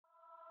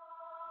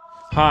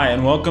Hi,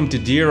 and welcome to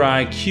Deer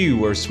IQ,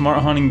 where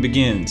smart hunting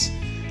begins.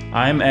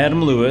 I'm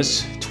Adam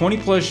Lewis,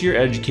 20-plus year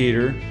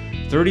educator,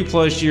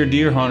 30-plus year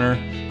deer hunter,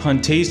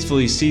 hunt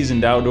tastefully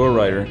seasoned outdoor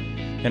writer,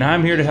 and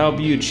I'm here to help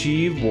you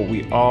achieve what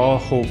we all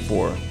hope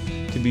for,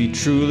 to be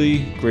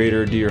truly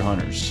greater deer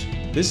hunters.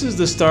 This is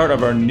the start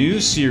of our new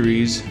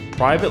series,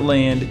 Private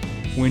Land,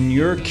 When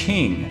You're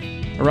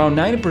King. Around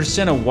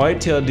 90% of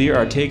whitetail deer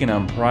are taken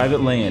on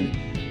private land.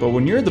 But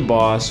when you're the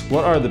boss,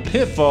 what are the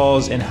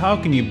pitfalls and how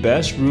can you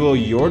best rule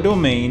your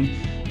domain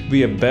to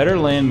be a better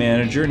land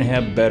manager and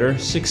have better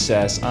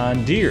success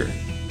on deer?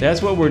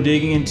 That's what we're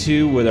digging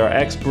into with our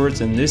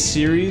experts in this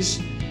series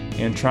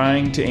and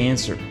trying to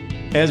answer.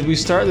 As we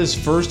start this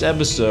first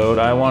episode,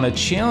 I want to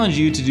challenge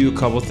you to do a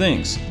couple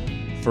things.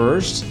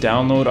 First,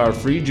 download our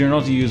free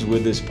journal to use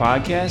with this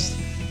podcast.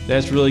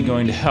 That's really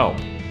going to help.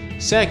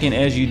 Second,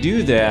 as you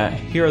do that,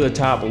 here are the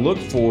top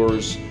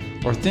look-fors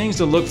or things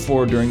to look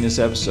for during this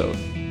episode.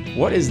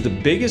 What is the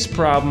biggest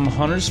problem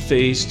hunters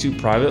face to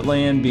private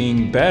land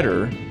being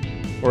better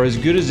or as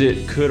good as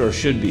it could or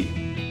should be?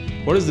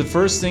 What is the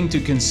first thing to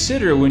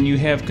consider when you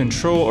have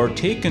control or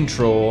take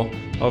control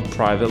of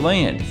private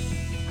land?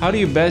 How do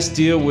you best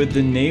deal with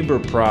the neighbor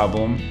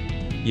problem?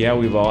 Yeah,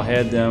 we've all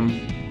had them,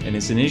 and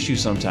it's an issue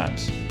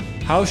sometimes.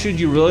 How should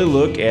you really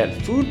look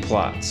at food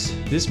plots?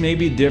 This may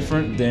be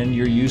different than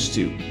you're used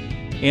to.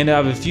 And I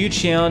have a few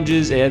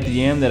challenges at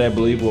the end that I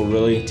believe will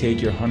really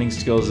take your hunting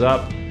skills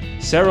up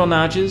several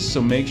notches, so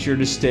make sure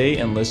to stay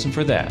and listen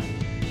for that.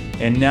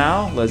 And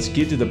now, let's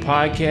get to the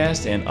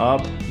podcast and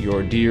up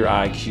your deer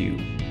IQ.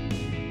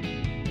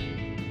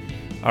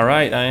 All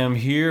right, I am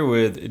here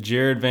with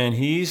Jared Van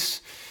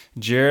Hees.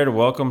 Jared,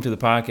 welcome to the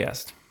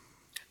podcast.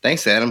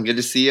 Thanks, Adam. Good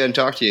to see you and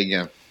talk to you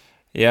again.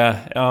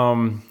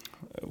 Yeah,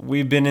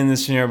 we've been in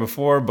this scenario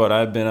before, but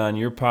I've been on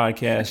your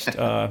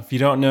podcast. If you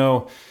don't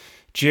know,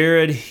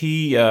 Jared,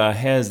 he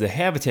has the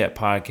Habitat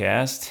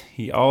podcast.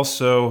 He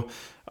also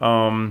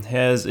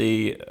has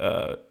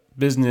a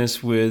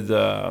business with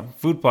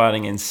food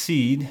plotting and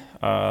seed,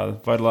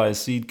 Vitalized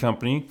Seed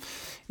Company.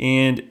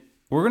 And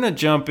we're going to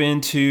jump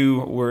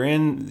into, we're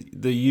in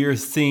the year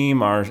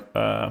theme,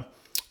 our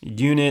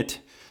unit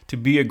to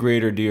be a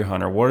greater deer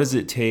hunter. What does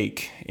it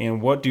take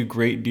and what do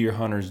great deer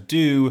hunters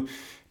do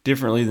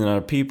differently than other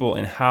people,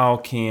 and how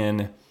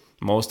can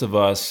most of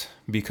us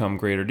become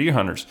greater deer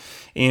hunters?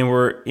 And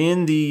we're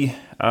in the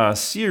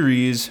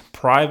series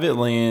Private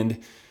Land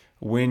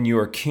When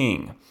You're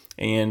King.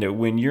 And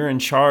when you're in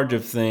charge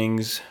of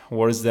things,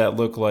 what does that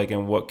look like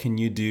and what can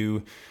you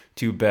do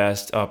to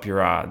best up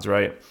your odds,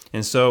 right?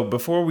 And so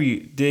before we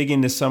dig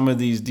into some of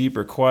these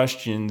deeper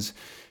questions,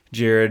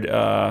 Jared,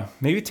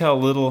 maybe tell a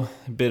little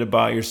bit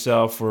about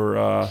yourself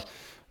for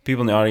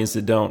people in the audience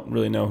that don't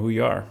really know who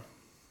you are.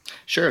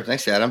 Sure.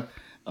 Thanks, Adam.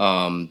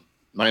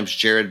 My name's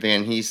Jared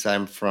Van Hees.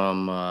 I'm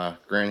from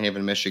Grand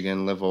Haven,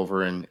 Michigan, live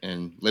over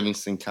in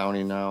Livingston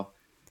County now.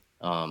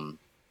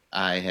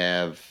 I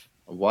have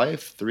a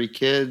wife, 3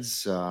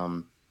 kids.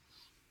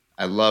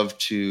 I love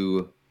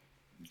to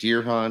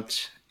deer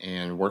hunt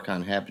and work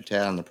on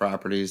habitat on the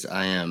properties.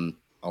 I am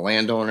a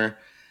landowner.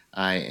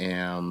 I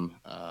am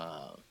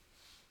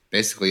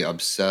basically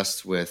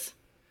obsessed with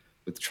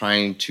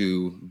trying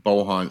to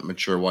bow hunt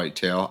mature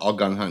whitetail. I'll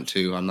gun hunt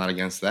too. I'm not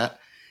against that.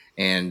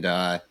 And,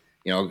 I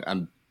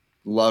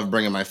love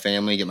bringing my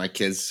family, get my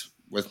kids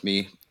with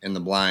me in the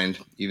blind,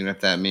 even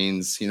if that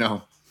means,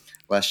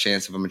 less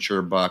chance of a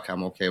mature buck.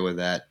 I'm okay with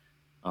that.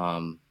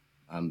 I'm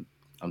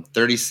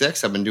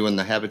 36. I've been doing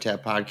the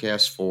Habitat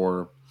podcast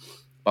for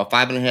about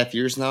 5.5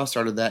 years now.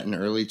 Started that in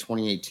early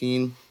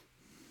 2018.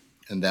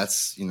 And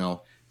that's,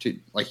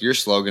 like your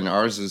slogan,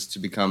 ours is to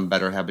become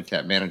better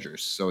habitat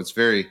managers. So it's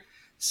very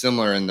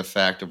similar in the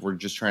fact of we're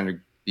just trying to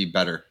be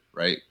better,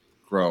 right?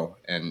 Grow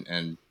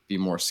and be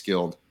more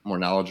skilled, more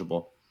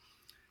knowledgeable.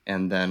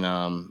 And then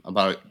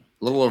about a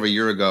little over a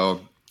year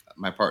ago,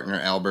 my partner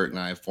Albert and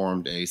I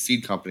formed a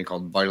seed company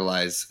called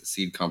Vitalized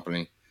Seed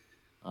Company.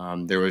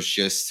 There was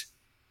just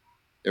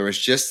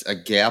a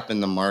gap in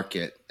the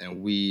market,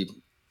 and we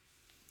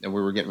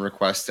were getting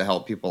requests to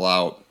help people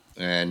out,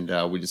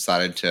 and we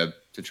decided to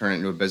turn it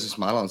into a business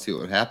model and see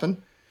what would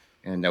happen.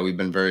 And we've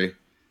been very,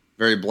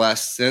 very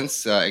blessed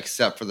since,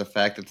 except for the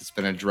fact that it's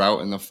been a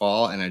drought in the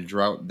fall and a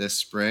drought this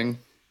spring.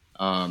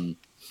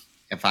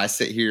 If I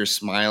sit here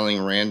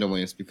smiling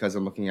randomly, it's because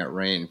I'm looking at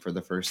rain for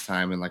the first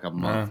time in like a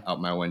month out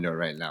my window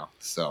right now.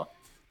 So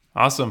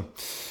awesome.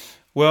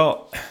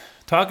 Well,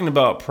 talking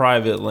about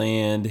private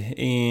land,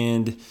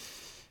 and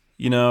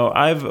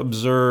I've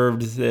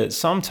observed that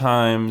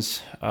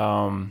sometimes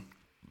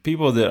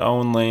people that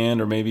own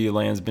land, or maybe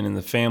land's been in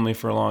the family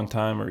for a long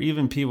time, or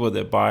even people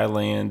that buy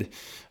land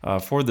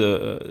for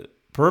the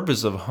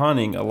purpose of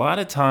hunting, a lot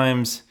of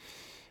times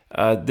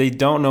they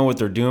don't know what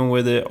they're doing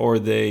with it, or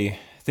they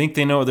think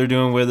they know what they're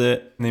doing with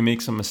it, and they make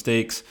some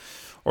mistakes,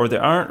 or they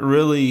aren't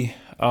really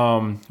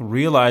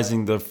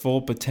realizing the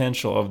full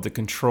potential of the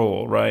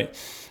control, right?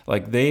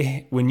 Like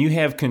when you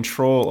have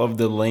control of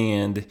the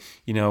land,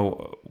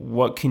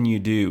 what can you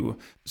do?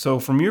 So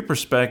from your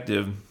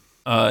perspective,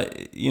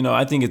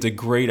 I think it's a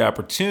great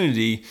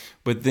opportunity,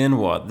 but then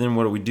what? Then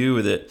what do we do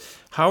with it?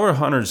 How are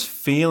hunters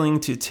failing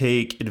to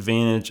take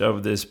advantage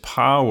of this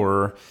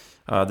power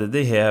that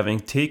they have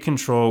and take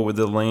control with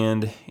the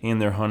land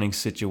and their hunting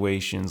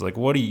situations? Like,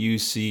 what do you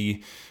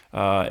see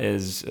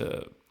as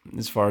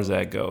far as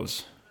that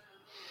goes?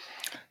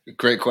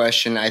 Great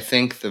question. I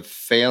think the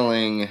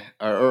failing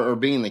or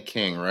being the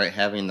king, right?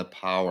 Having the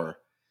power,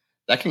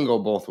 that can go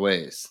both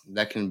ways.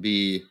 That can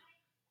be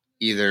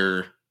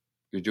either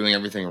you're doing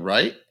everything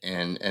right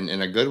and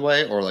in a good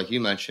way, or like you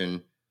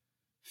mentioned,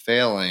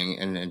 failing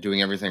and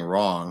doing everything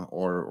wrong,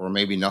 or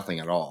maybe nothing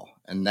at all.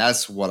 And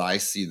that's what I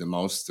see the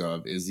most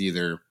of is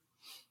either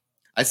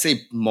I'd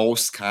say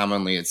most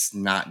commonly it's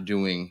not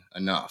doing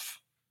enough,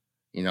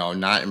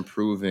 not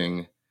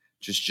improving,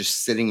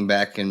 just sitting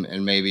back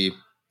and maybe,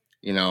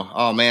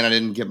 oh man, I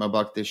didn't get my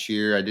buck this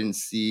year. I didn't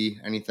see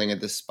anything at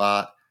this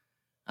spot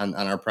on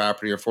our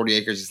property, or 40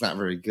 acres is not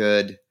very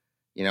good,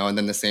 and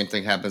then the same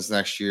thing happens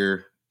next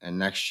year and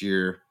next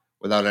year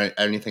without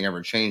anything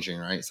ever changing,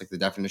 right? It's like the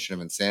definition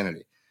of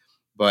insanity.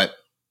 But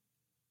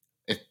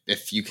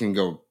if you can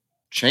go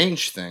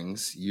change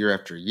things year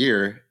after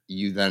year,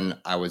 you then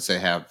I would say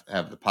have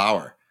the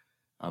power.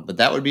 But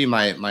that would be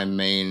my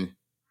main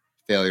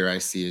failure I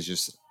see is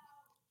just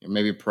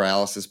maybe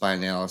paralysis by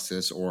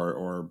analysis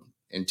or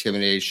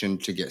intimidation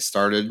to get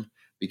started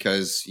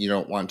because you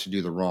don't want to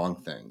do the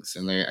wrong things.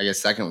 And I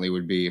guess secondly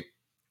would be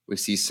we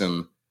see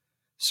some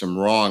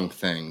wrong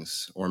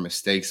things or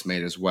mistakes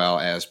made as well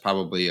as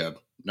probably a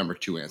number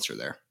two answer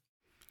there.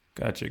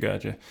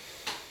 Gotcha.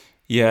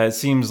 Yeah, it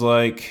seems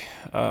like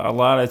a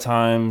lot of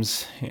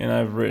times, and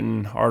I've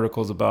written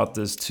articles about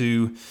this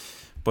too,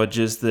 but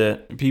just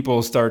that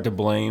people start to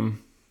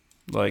blame,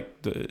 like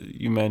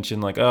you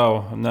mentioned, like,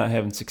 oh, I'm not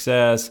having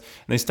success.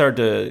 And they start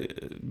to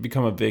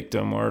become a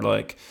victim or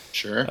like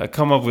Sure.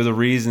 come up with a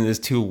reason as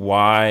to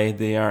why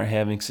they aren't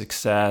having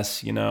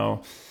success,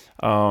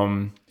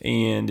 and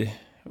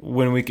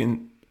when we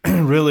can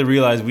really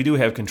realize we do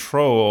have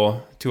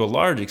control to a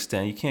large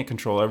extent, you can't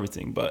control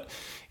everything, but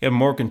you have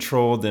more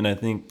control than I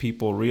think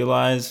people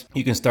realize.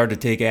 You can start to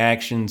take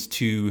actions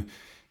to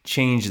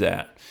change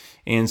that.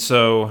 And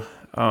so,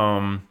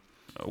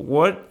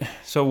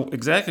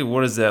 exactly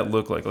what does that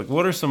look like? Like,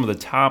 what are some of the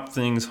top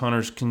things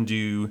hunters can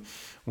do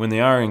when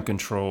they are in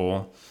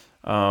control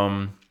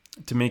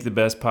to make the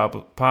best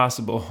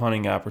possible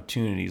hunting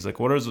opportunities? Like,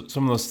 what are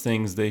some of those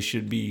things they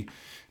should be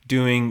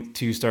doing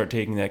to start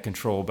taking that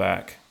control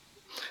back?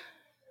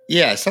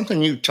 Yeah,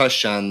 something you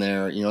touched on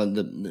there,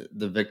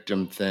 the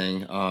victim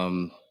thing.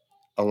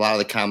 A lot of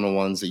the common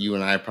ones that you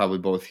and I probably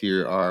both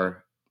hear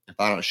are, if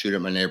I don't shoot it,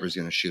 my neighbor's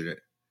going to shoot it,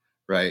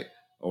 right?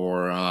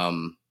 Or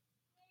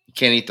you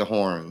can't eat the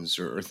horns,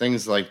 or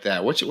things like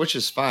that, which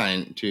is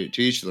fine to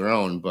each their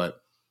own.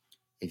 But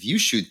if you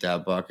shoot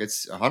that buck,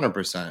 it's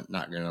 100%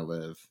 not going to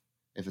live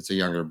if it's a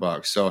younger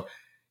buck. So,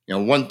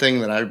 one thing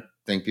that I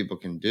think people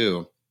can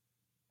do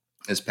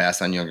is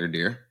pass on younger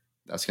deer.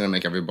 That's going to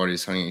make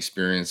everybody's hunting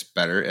experience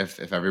better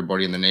if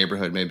everybody in the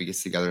neighborhood maybe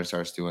gets together and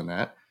starts doing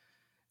that.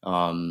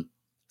 Um,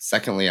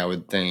 Secondly, I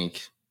would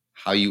think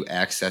how you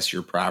access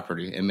your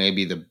property. It may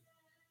be the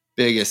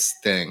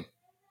biggest thing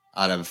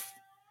out of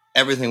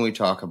everything we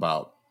talk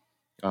about.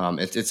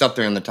 It's up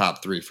there in the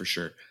top three for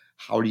sure.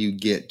 How do you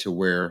get to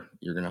where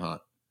you're going to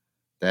hunt?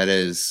 That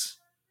is,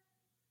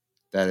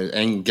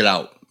 and get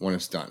out when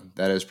it's done.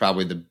 That is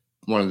probably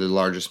one of the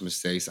largest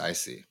mistakes I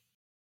see.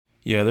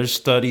 Yeah, there's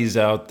studies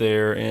out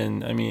there,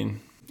 and I mean,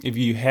 if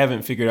you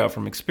haven't figured out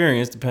from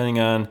experience, depending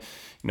on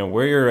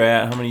where you're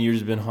at, how many years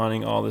you've been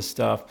hunting, all this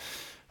stuff,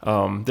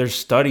 there's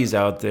studies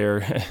out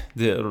there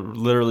that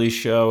literally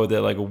show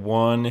that like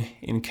one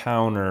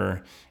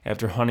encounter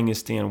after hunting a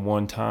stand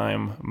one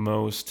time,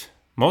 most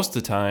of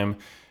the time,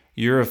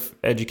 you're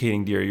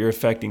educating deer, you're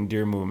affecting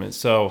deer movement.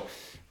 So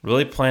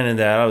really planning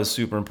that out is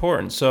super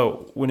important.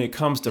 So when it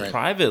comes to Right.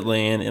 private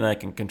land and I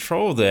can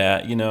control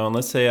that, and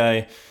let's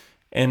say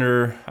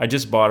I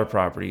just bought a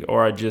property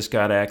or I just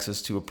got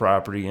access to a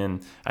property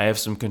and I have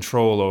some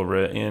control over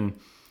it. And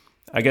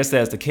I guess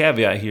that's the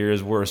caveat here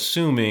is we're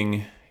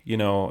assuming,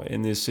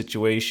 in this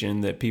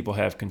situation that people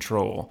have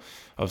control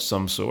of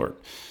some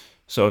sort.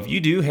 So if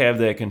you do have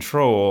that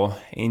control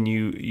and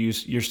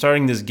you're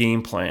starting this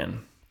game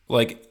plan,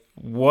 like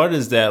what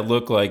does that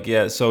look like?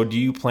 Yeah. So do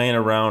you plan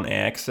around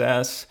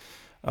access?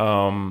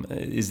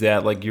 Is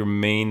that like your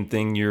main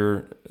thing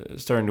you're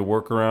starting to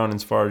work around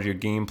as far as your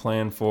game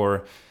plan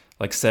for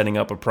like setting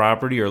up a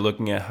property or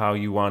looking at how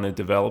you want to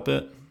develop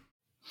it?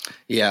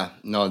 Yeah,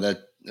 no,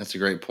 that's a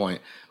great point.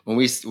 When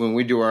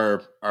we do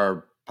our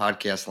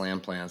podcast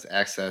land plans,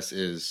 access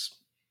is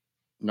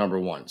number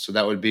one. So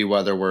that would be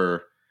whether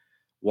we're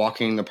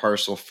walking the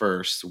parcel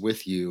first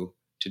with you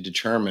to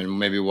determine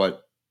maybe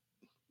what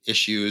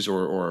issues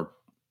or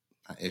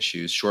not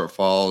issues,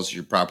 shortfalls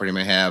your property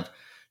may have,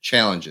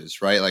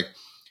 challenges, right? Like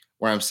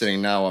where I'm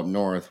sitting now up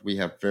north, we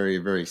have very,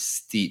 very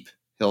steep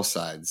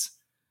hillsides.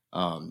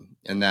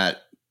 And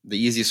that the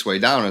easiest way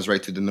down is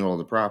right through the middle of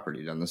the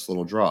property down this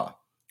little draw.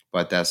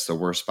 But that's the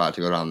worst spot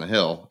to go down the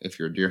hill if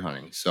you're deer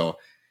hunting. So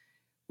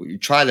you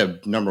try to,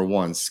 number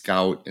one,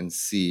 scout and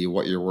see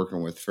what you're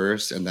working with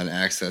first, and then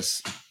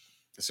access.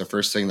 It's the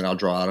first thing that I'll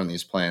draw out on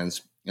these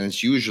plans. And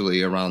it's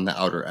usually around the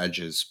outer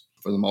edges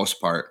for the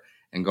most part,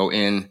 and go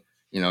in,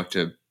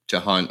 to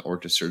hunt or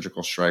to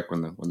surgical strike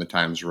when the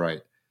time's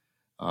right.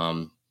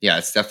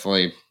 It's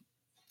definitely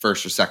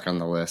first or second on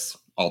the list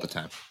all the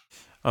time.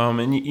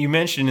 And you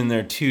mentioned in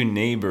there 2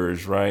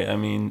 neighbors, right? I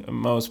mean,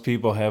 most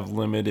people have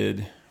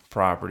limited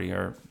property,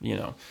 or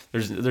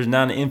there's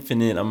not an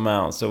infinite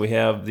amount, so we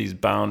have these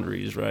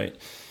boundaries, right?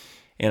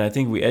 And I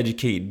think we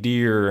educate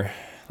deer.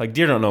 Like,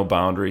 deer don't know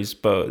boundaries,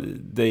 but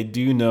they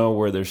do know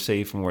where they're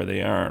safe and where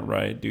they aren't,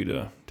 right? Due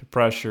to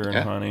pressure and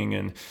hunting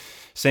and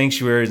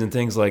sanctuaries and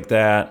things like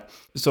that.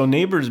 So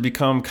neighbors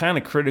become kind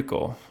of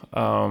critical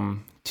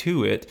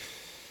to it.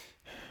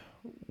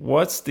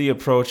 What's the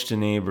approach to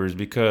neighbors?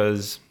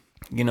 Because,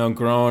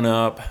 growing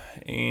up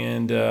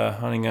and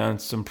hunting on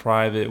some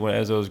private,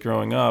 as I was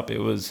growing up, it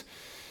was,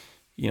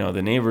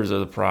 the neighbors are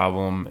the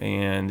problem.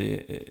 And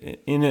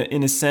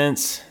in a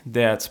sense,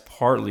 that's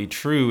partly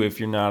true if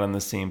you're not on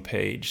the same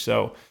page.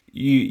 So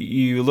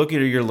you look at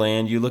your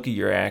land, you look at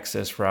your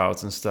access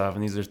routes and stuff,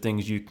 and these are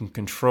things you can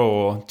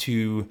control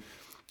to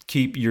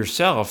keep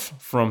yourself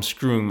from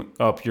screwing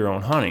up your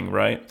own hunting,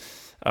 right?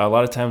 A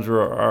lot of times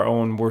we're our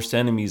own worst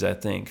enemies, I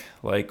think.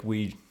 Like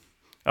the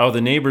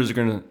neighbors are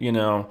going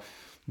to,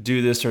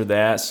 do this or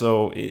that.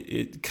 So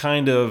it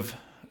kind of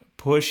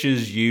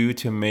pushes you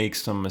to make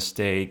some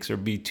mistakes or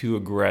be too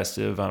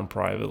aggressive on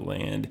private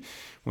land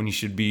when you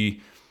should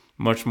be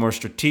much more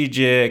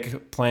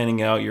strategic,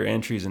 planning out your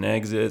entries and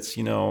exits,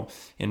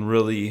 and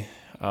really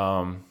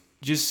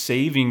just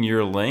saving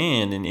your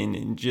land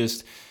and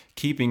just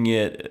keeping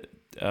it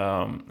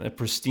a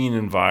pristine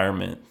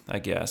environment, I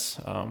guess.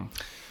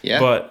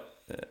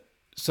 But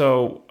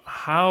so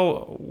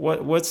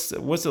what's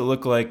it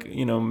look like,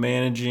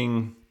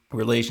 managing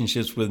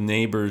relationships with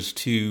neighbors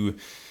to,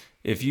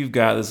 if you've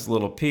got this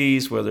little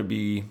piece, whether it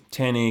be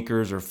 10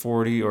 acres or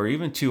 40 or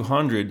even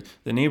 200,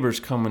 the neighbors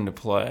come into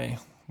play.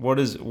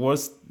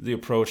 What's the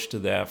approach to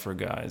that for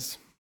guys?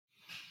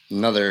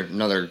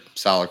 Another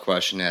solid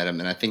question,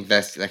 Adam, and I think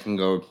that can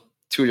go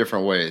 2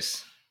 different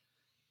ways.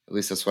 At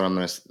least that's what I'm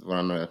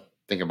gonna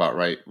think about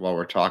right while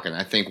we're talking.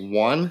 I think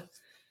one,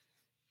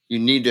 your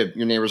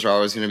neighbors are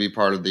always going to be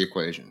part of the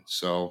equation.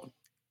 So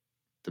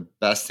the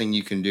best thing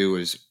you can do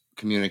is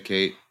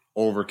communicate,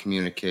 over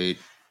communicate,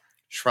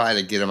 try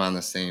to get them on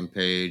the same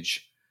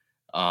page.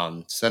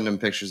 Send them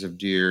pictures of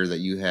deer that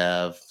you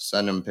have,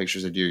 send them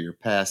pictures of deer you're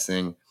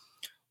passing,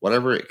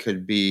 whatever it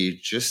could be,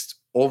 just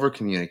over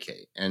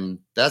communicate. And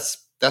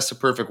that's the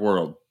perfect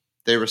world.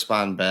 They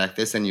respond back,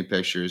 they send you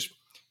pictures,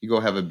 you go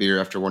have a beer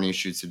after one of you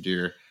shoots a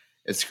deer.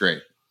 It's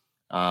great.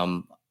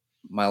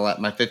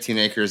 My 15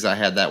 acres, I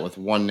had that with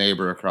one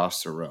neighbor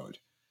across the road.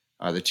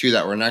 The 2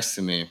 that were next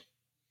to me, a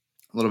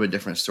little bit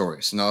different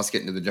story. So now let's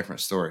get into the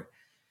different story.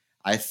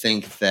 I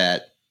think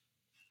that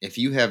if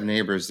you have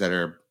neighbors that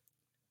are,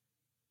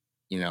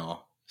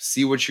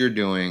 see what you're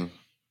doing,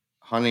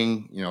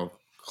 hunting,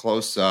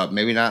 close up,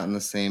 maybe not in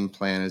the same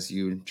plan as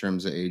you in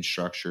terms of age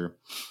structure,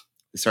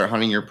 they start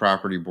hunting your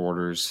property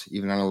borders,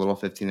 even on a little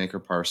 15-acre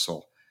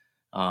parcel.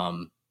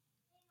 Then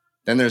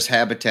there's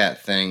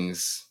habitat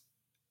things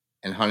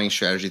and hunting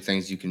strategy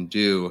things you can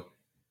do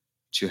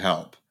to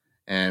help.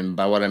 And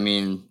by what I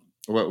mean,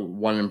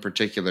 one in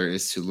particular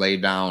is to lay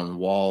down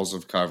walls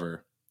of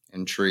cover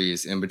and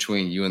trees in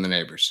between you and the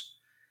neighbors.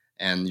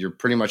 And you're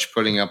pretty much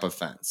putting up a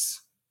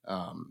fence.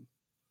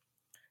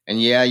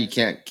 And you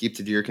can't keep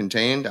the deer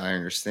contained. I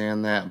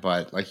understand that.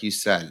 But like you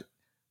said,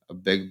 a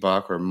big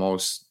buck or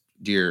most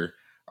deer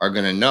are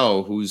going to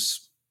know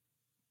who's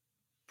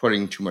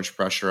putting too much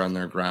pressure on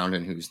their ground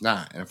and who's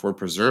not. And if we're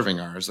preserving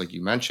ours, like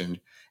you mentioned,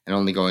 and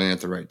only going in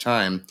at the right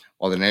time,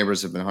 while the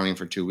neighbors have been hunting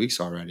for 2 weeks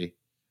already,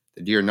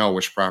 the deer know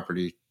which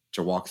property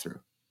to walk through.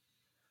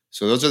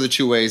 So those are the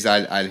 2 ways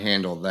I'd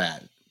handle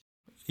that.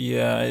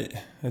 Yeah,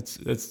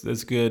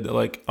 it's good.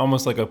 Like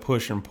almost like a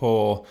push and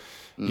pull.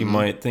 Mm-hmm. You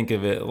might think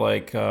of it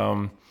like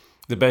the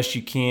best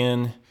you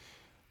can.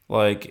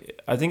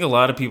 Like I think a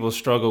lot of people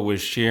struggle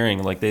with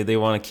sharing. Like they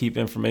want to keep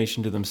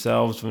information to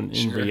themselves when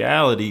in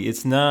reality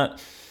it's not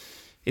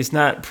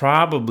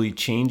probably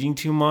changing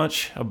too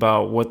much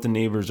about what the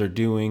neighbors are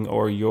doing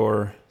or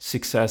your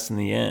success in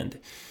the end.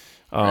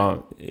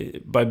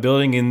 By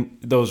building in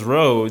those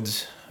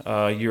roads,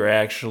 you're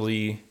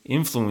actually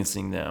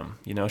influencing them,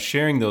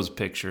 sharing those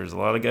pictures. A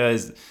lot of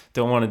guys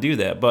don't want to do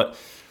that, but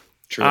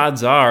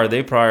odds are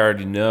they probably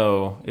already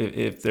know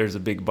if there's a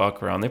big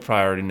buck around. They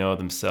probably already know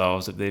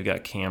themselves if they've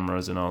got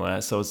cameras and all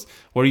that. So it's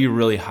what are you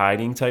really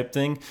hiding type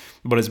thing,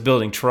 but it's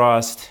building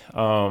trust.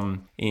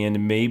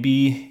 And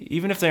maybe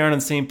even if they aren't on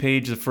the same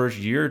page the first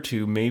year or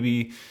 2,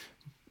 maybe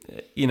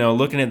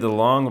looking at the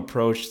long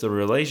approach to the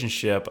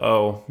relationship,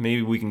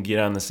 maybe we can get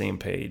on the same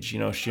page,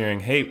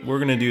 sharing, hey, we're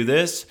going to do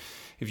this.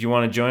 If you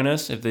want to join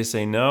us, if they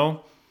say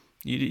no,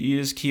 you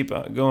just keep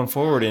going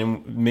forward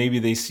and maybe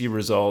they see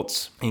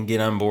results and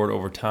get on board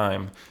over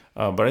time.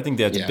 But I think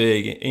that's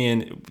big.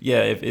 And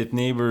if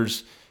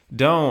neighbors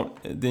don't,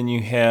 then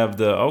you have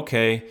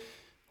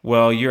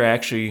well, you're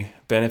actually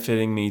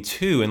benefiting me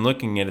too, and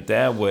looking at it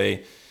that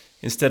way,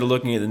 instead of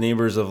looking at the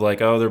neighbors of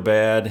like, oh, they're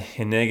bad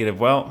and negative.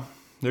 Well,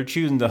 they're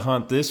choosing to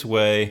hunt this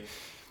way.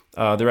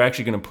 They're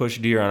actually going to push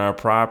deer on our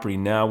property.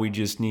 Now we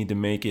just need to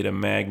make it a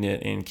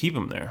magnet and keep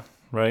them there,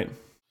 right?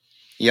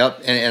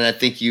 Yep, and I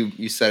think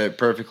you said it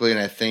perfectly,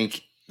 and I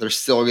think there's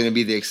still going to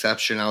be the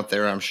exception out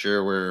there, I'm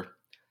sure, where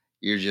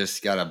you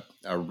just got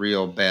a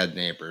real bad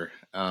neighbor.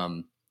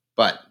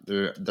 But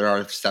there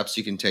are steps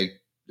you can take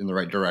in the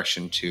right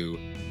direction to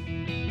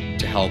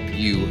help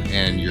you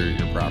and your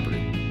property.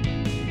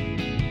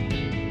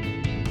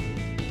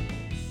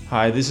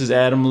 Hi, this is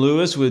Adam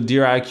Lewis with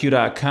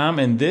DeerIQ.com,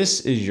 and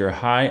this is your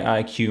High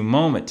IQ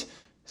Moment.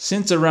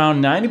 Since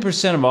around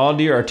 90% of all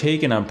deer are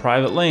taken on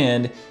private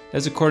land,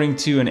 as according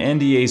to an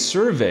NDA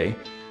survey,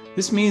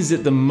 this means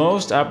that the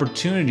most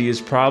opportunity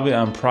is probably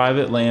on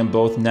private land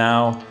both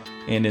now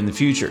and in the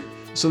future.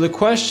 So the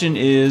question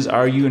is,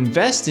 are you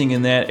investing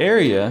in that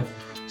area,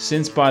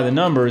 since by the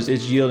numbers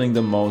it's yielding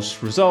the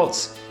most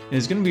results and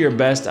is going to be your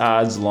best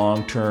odds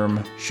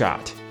long-term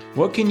shot?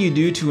 What can you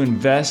do to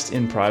invest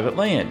in private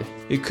land?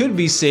 It could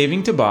be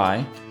saving to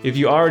buy. If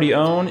you already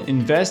own,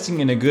 investing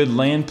in a good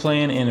land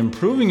plan and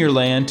improving your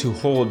land to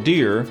hold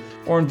deer,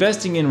 or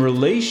investing in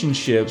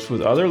relationships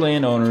with other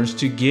landowners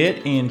to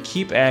get and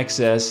keep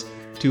access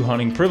to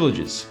hunting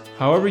privileges.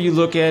 However you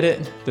look at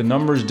it, the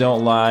numbers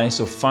don't lie,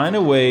 so find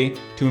a way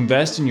to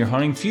invest in your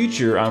hunting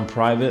future on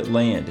private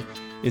land.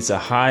 It's a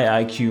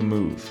high IQ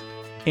move.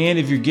 And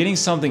if you're getting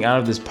something out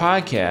of this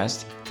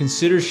podcast,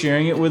 consider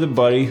sharing it with a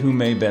buddy who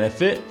may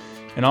benefit,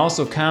 and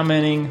also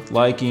commenting,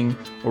 liking,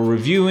 or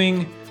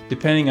reviewing,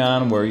 depending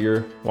on where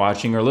you're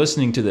watching or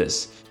listening to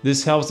this.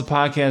 This helps the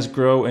podcast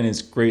grow and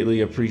is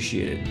greatly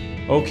appreciated.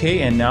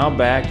 Okay, and now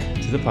back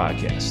to the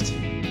podcast.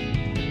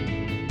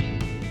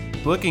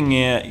 Looking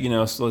at,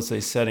 so let's say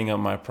setting up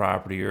my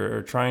property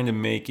or trying to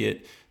make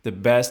it the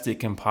best it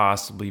can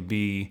possibly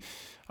be,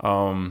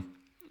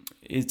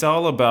 it's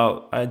all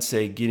about, I'd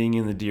say, getting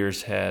in the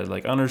deer's head,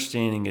 like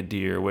understanding a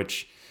deer,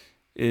 which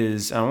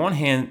is on one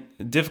hand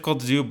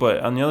difficult to do, but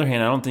on the other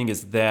hand, I don't think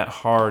it's that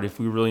hard if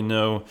we really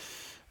know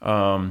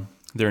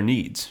their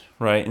needs,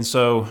 right? And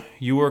so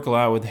you work a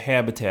lot with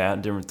habitat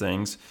and different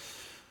things.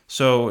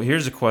 So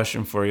here's a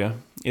question for you.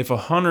 If a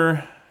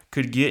hunter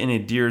could get in a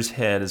deer's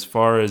head as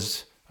far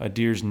as a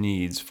deer's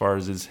needs, as far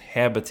as his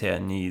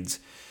habitat needs,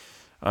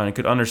 and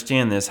could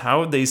understand this, how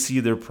would they see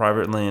their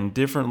private land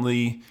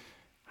differently?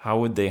 How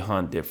would they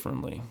hunt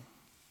differently?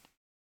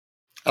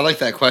 I like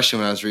that question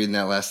when I was reading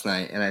that last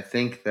night, and I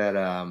think that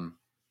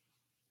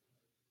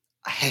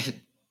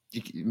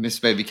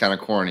this may be kind of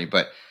corny,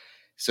 but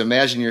so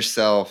imagine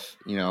yourself,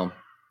 in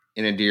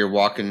a deer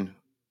walking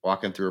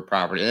through a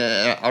property.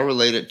 I'll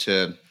relate it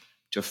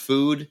to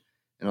food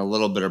and a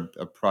little bit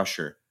of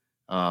pressure.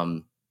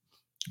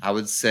 I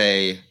would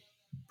say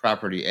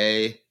property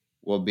A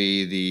will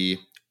be the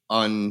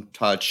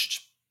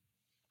untouched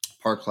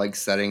park-like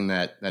setting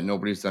that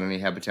nobody's done any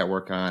habitat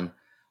work on,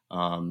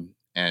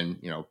 and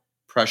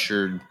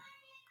pressured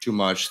too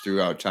much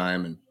throughout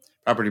time. And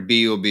property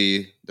B will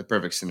be the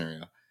perfect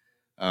scenario,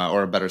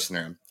 or a better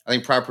scenario. I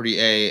think property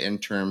A, in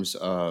terms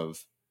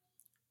of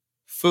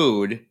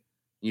food,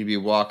 you'd be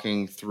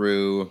walking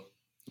through,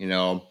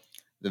 the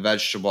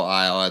vegetable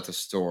aisle at the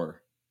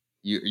store.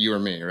 You or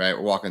me, right?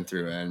 We're walking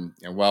through, and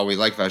while we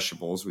like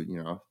vegetables, it's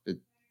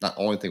not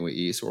the only thing we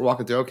eat. So we're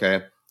walking through.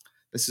 Okay,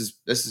 this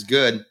is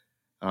good.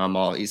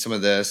 I'll eat some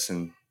of this,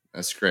 and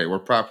that's great. We're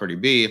property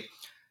B.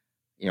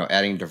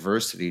 Adding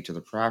diversity to the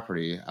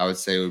property, I would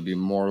say it would be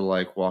more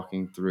like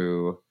walking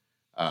through,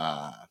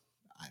 I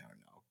don't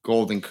know,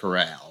 Golden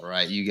Corral,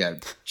 right? You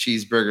got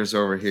cheeseburgers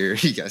over here,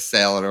 you got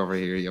salad over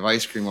here, you have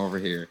ice cream over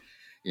here.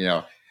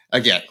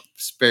 Again,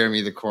 spare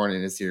me the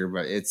corniness here,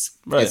 but it's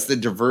the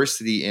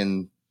diversity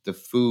in the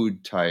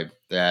food type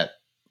that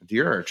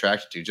deer are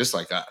attracted to, just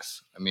like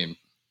us. I mean,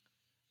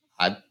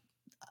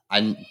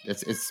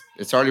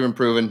 it's already been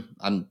proven.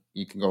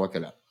 You can go look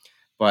it up.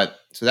 But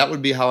so that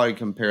would be how I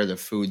compare the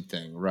food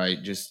thing,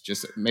 right?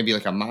 Just maybe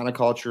like a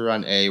monoculture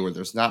on A, where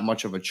there's not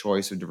much of a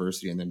choice of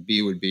diversity, and then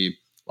B would be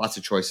lots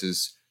of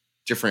choices,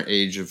 different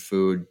age of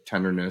food,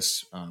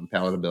 tenderness,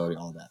 palatability,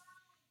 all that.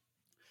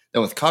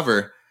 Then with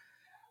cover,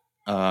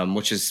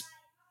 which is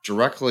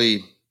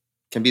directly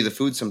can be the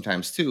food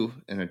sometimes too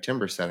in a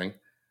timber setting.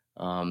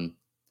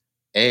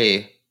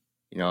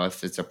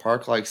 If it's a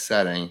park-like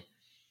setting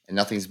and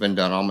nothing's been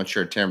done, all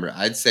mature timber,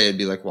 I'd say it'd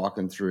be like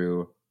walking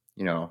through,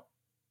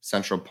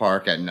 Central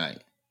Park at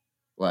night.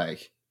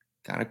 Like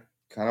kind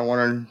of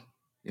wondering,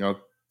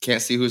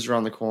 can't see who's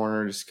around the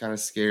corner, just kind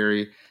of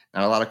scary.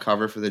 Not a lot of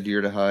cover for the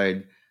deer to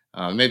hide.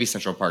 Maybe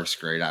Central Park's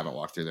great. I haven't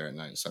walked through there at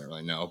night, so I don't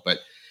really know. But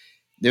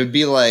it would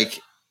be like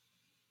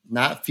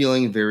not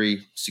feeling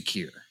very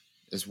secure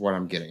is what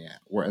I'm getting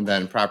at. And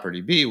then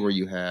property B, where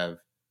you have,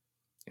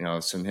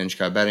 some hinge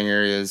cut bedding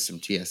areas,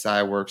 some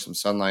TSI work, some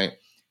sunlight,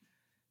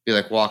 be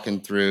like walking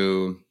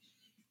through,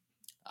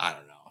 I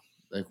don't know,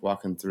 like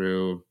walking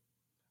through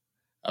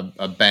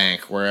a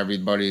bank where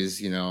everybody's,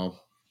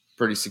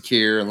 pretty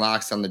secure and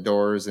locks on the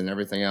doors and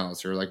everything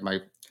else. Or like my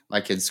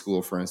my kid's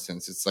school, for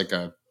instance. It's like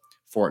a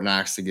Fort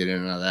Knox to get in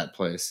and out of that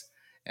place,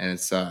 and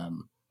it's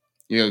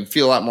you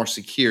feel a lot more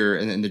secure,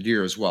 and the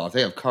deer as well. If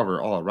they have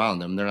cover all around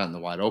them, they're not in the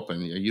wide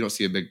open. You don't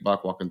see a big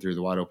buck walking through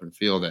the wide open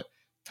field at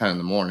 10 in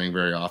the morning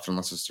very often,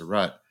 unless it's a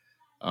rut.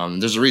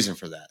 There's a reason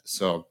for that.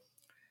 So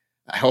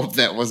I hope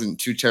that wasn't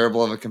too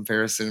terrible of a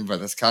comparison, but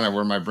that's kind of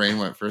where my brain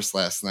went first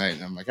last night.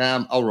 And I'm like,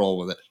 I'll roll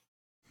with it.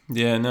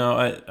 Yeah,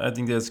 no, I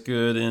think that's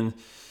good. And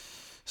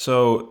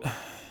so,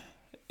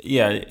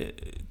 yeah,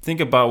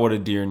 think about what a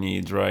deer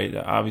needs, right?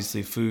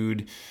 Obviously,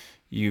 food.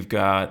 You've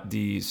got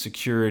the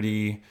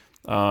security,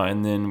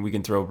 and then we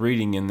can throw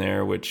breeding in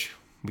there, which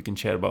we can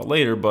chat about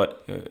later.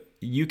 But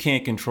you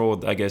can't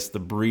control, I guess, the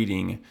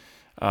breeding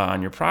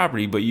on your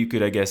property, but you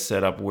could, I guess,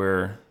 set up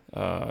where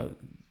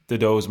the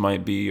does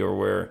might be or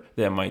where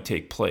that might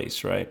take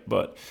place, right?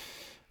 But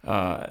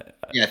yeah,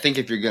 I think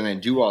if you're going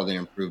to do all the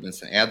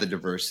improvements and add the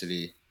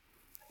diversity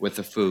with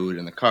the food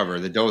and the cover,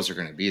 the does are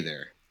going to be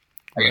there.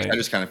 I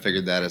just kind of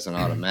figured that as an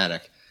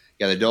automatic.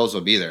 Yeah, the does will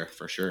be there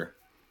for sure.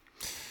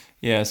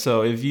 Yeah,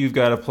 so if you've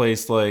got a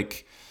place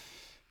like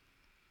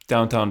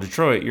downtown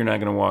Detroit, you're not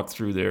going to walk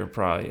through there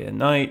probably at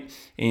night.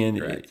 And,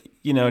 Correct.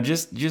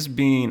 just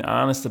being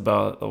honest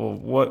about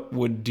what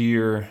would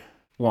deer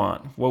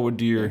want? What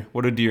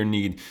do deer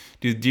need?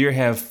 Do deer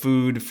have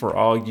food for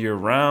all year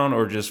round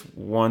or just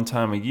one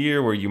time a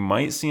year where you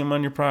might see them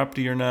on your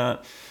property or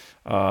not?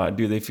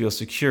 Do they feel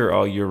secure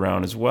all year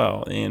round as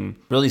well? And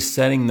really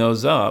setting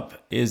those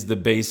up is the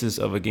basis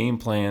of a game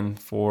plan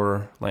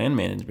for land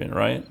management,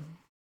 right?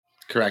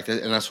 Correct.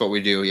 And that's what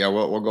we do. Yeah,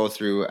 we'll go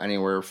through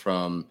anywhere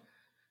from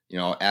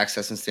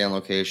access and stand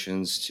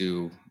locations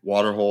to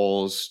water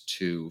holes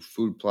to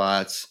food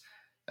plots.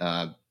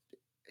 And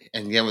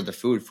again, with the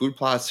food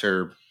plots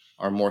are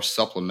more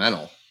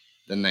supplemental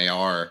than they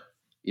are,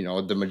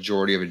 the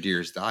majority of a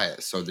deer's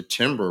diet. So the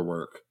timber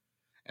work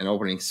and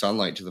opening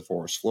sunlight to the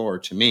forest floor,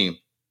 to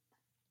me,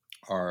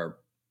 are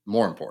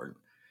more important.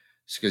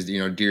 It's because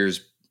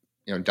deer's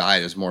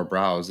diet is more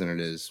browse than it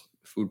is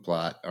food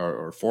plot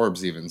or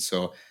forbs even.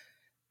 So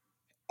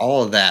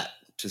all of that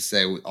to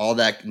say, all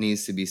that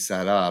needs to be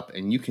set up,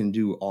 and you can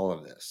do all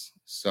of this.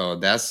 So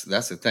that's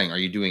the thing. Are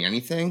you doing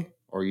anything,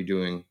 or are you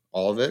doing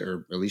all of it,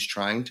 or at least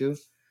trying to?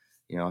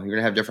 You're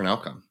gonna have different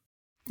outcome.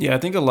 Yeah, I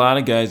think a lot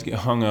of guys get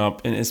hung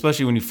up, and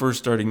especially when you first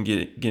started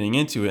getting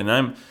into it.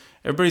 And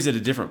everybody's at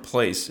a different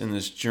place in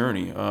this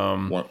journey.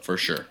 For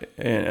sure.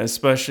 And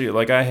especially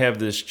like I have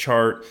this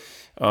chart,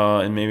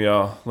 and maybe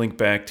I'll link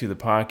back to the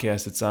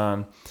podcast it's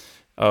on,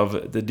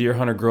 of the deer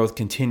hunter growth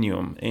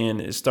continuum.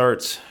 And it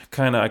starts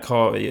I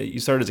call it, you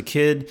start as a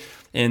kid,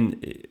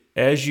 and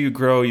as you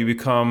grow, you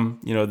become,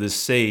 this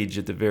sage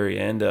at the very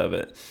end of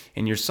it.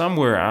 And you're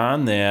somewhere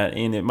on that,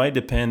 and it might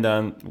depend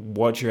on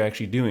what you're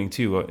actually doing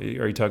too.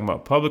 Are you talking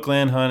about public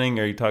land hunting?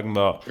 Are you talking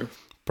about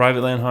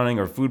private land hunting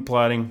or food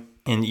plotting?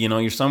 And,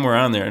 you're somewhere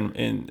on there.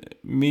 And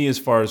me, as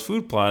far as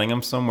food plotting,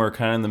 I'm somewhere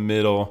kind of in the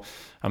middle.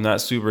 I'm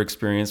not super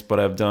experienced, but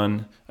I've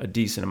done a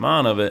decent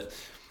amount of it.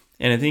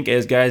 And I think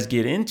as guys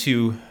get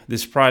into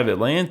this private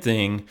land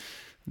thing,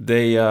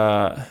 they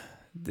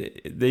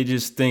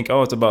just think,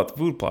 oh, it's about the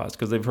food plots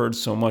because they've heard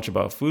so much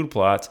about food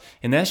plots.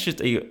 And that's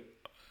just a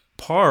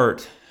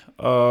part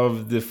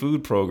of the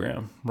food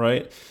program,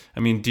 right? I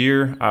mean,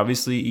 deer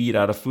obviously eat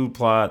out of food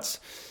plots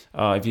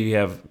if you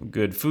have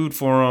good food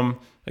for them,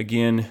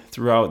 again,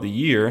 throughout the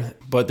year.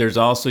 But there's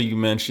also, you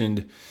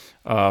mentioned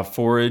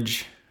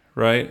forage,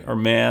 right, or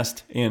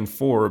mast and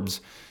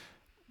forbs.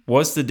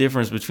 What's the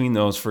difference between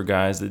those for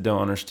guys that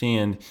don't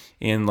understand?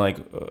 And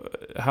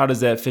how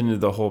does that fit into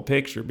the whole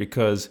picture?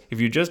 Because if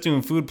you're just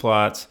doing food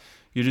plots,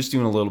 you're just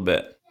doing a little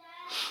bit.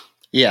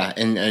 Yeah,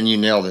 and you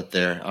nailed it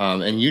there.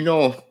 And a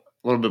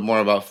little bit more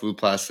about food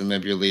plots than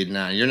maybe you're leading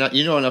on. You're not,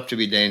 enough to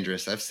be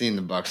dangerous. I've seen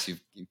the bucks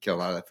you've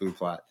killed out of that food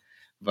plot.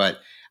 But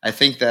I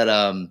think that,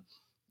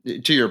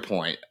 to your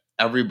point,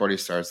 everybody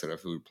starts at a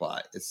food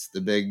plot. It's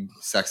the big,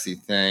 sexy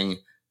thing.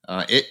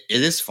 It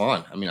is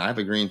fun. I mean, I have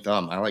a green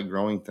thumb. I like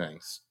growing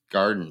things,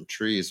 garden,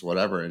 trees,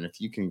 whatever. And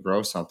if you can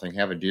grow something,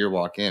 have a deer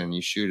walk in and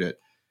you shoot it,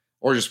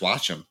 or just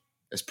watch them,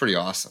 it's pretty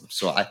awesome.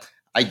 So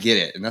I get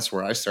it, and that's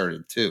where I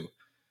started too.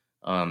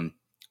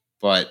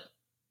 But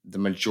the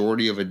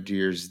majority of a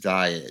deer's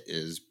diet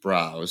is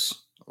browse.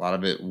 A lot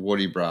of it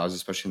woody browse,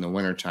 especially in the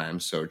wintertime.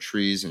 So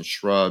trees and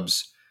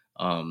shrubs,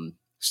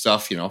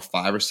 stuff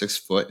 5 or 6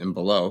 foot and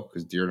below,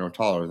 because deer are no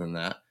taller than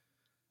that.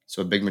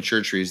 So big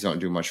mature trees don't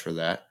do much for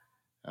that.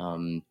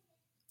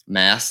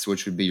 Mast,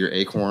 which would be your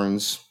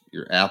acorns,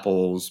 your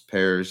apples,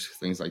 pears,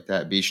 things like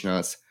that, beech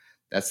nuts.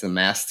 That's the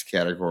mast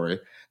category.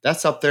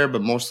 That's up there,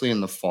 but mostly in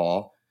the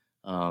fall.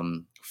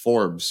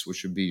 Forbs,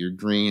 which would be your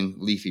green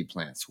leafy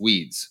plants,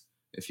 weeds,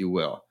 if you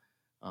will.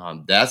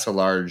 That's a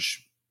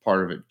large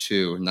part of it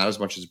too. Not as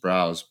much as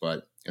browse,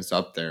 but it's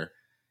up there.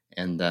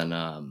 And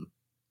then,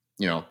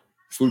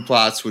 food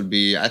plots would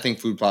be, I think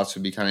food plots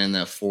would be kind of in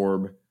that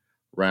forb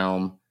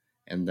realm.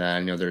 And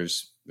then,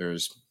 there's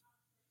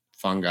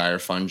fungi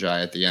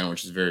at the end,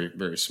 which is very,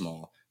 very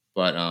small,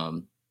 but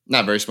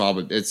not very small,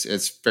 but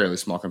it's fairly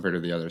small compared to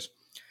the others.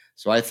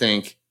 So I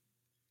think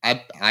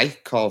I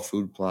call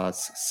food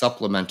plots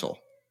supplemental.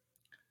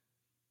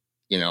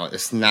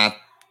 It's not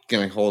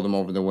going to hold them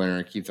over the winter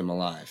and keep them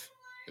alive.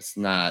 It's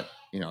not,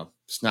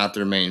 it's not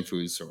their main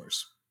food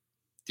source.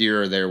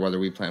 Deer are there whether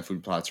we plant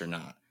food plots or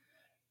not.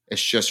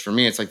 It's just, for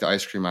me, it's like the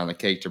ice cream on the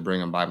cake to bring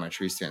them by my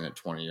tree stand at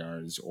 20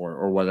 yards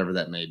or whatever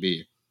that may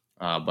be.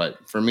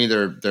 But for me,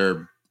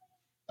 they're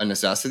a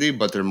necessity,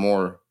 but they're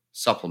more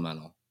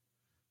supplemental,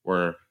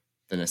 where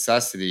the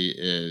necessity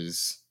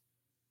is,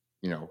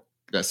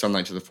 that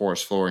sunlight to the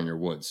forest floor in your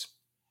woods,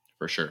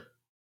 for sure.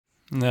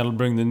 And that'll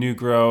bring the new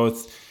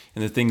growth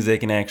and the things they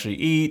can actually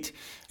eat,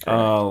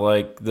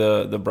 like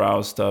the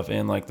browse stuff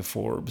and like the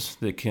forbs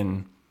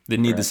that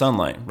need the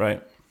sunlight,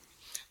 right?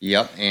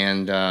 Yep,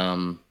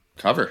 and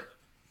cover.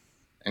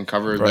 And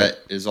cover that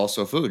is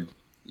also food.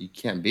 You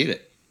can't beat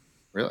it,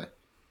 really.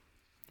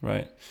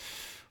 Right.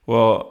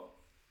 Well,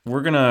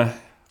 we're going to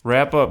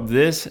wrap up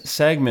this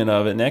segment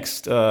of it.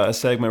 Next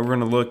segment, we're going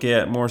to look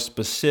at more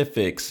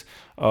specifics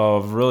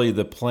of really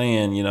the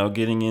plan,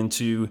 getting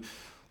into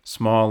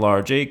small,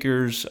 large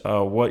acres.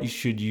 What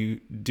should you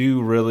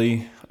do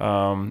really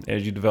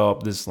as you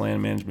develop this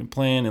land management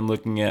plan and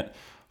looking at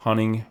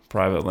hunting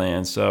private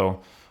land.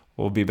 So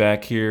we'll be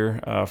back here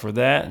for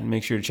that.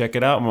 Make sure to check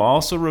it out. And we'll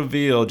also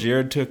reveal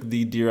Jared took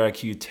the Deer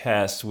IQ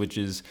test, which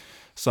is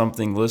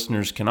something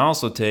listeners can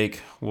also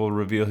take. We'll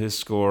reveal his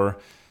score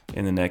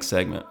in the next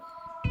segment.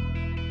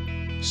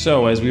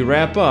 So as we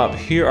wrap up,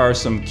 here are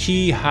some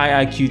key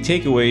high IQ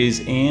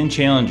takeaways and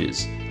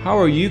challenges. How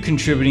are you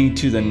contributing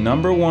to the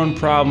number one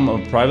problem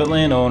of private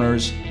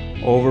landowners,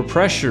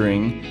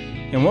 overpressuring,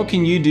 and what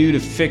can you do to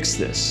fix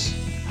this?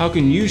 How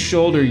can you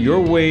shoulder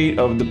your weight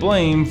of the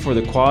blame for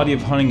the quality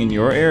of hunting in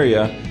your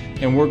area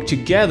and work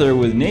together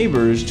with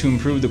neighbors to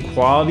improve the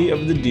quality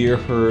of the deer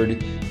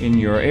herd in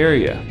your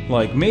area?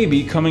 Like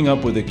maybe coming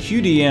up with a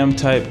QDM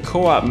type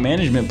co-op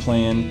management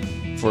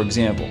plan, for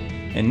example.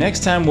 And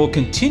next time we'll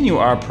continue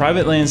our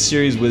private land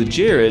series with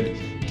Jared,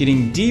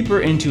 getting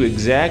deeper into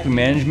exact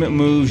management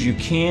moves you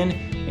can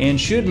and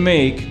should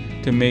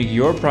make to make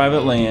your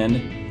private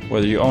land,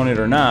 whether you own it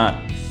or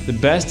not, the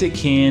best it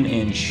can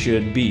and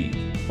should be.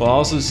 We'll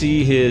also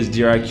see his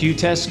Deer IQ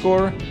test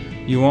score.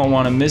 You won't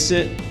want to miss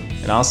it,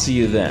 and I'll see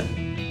you then.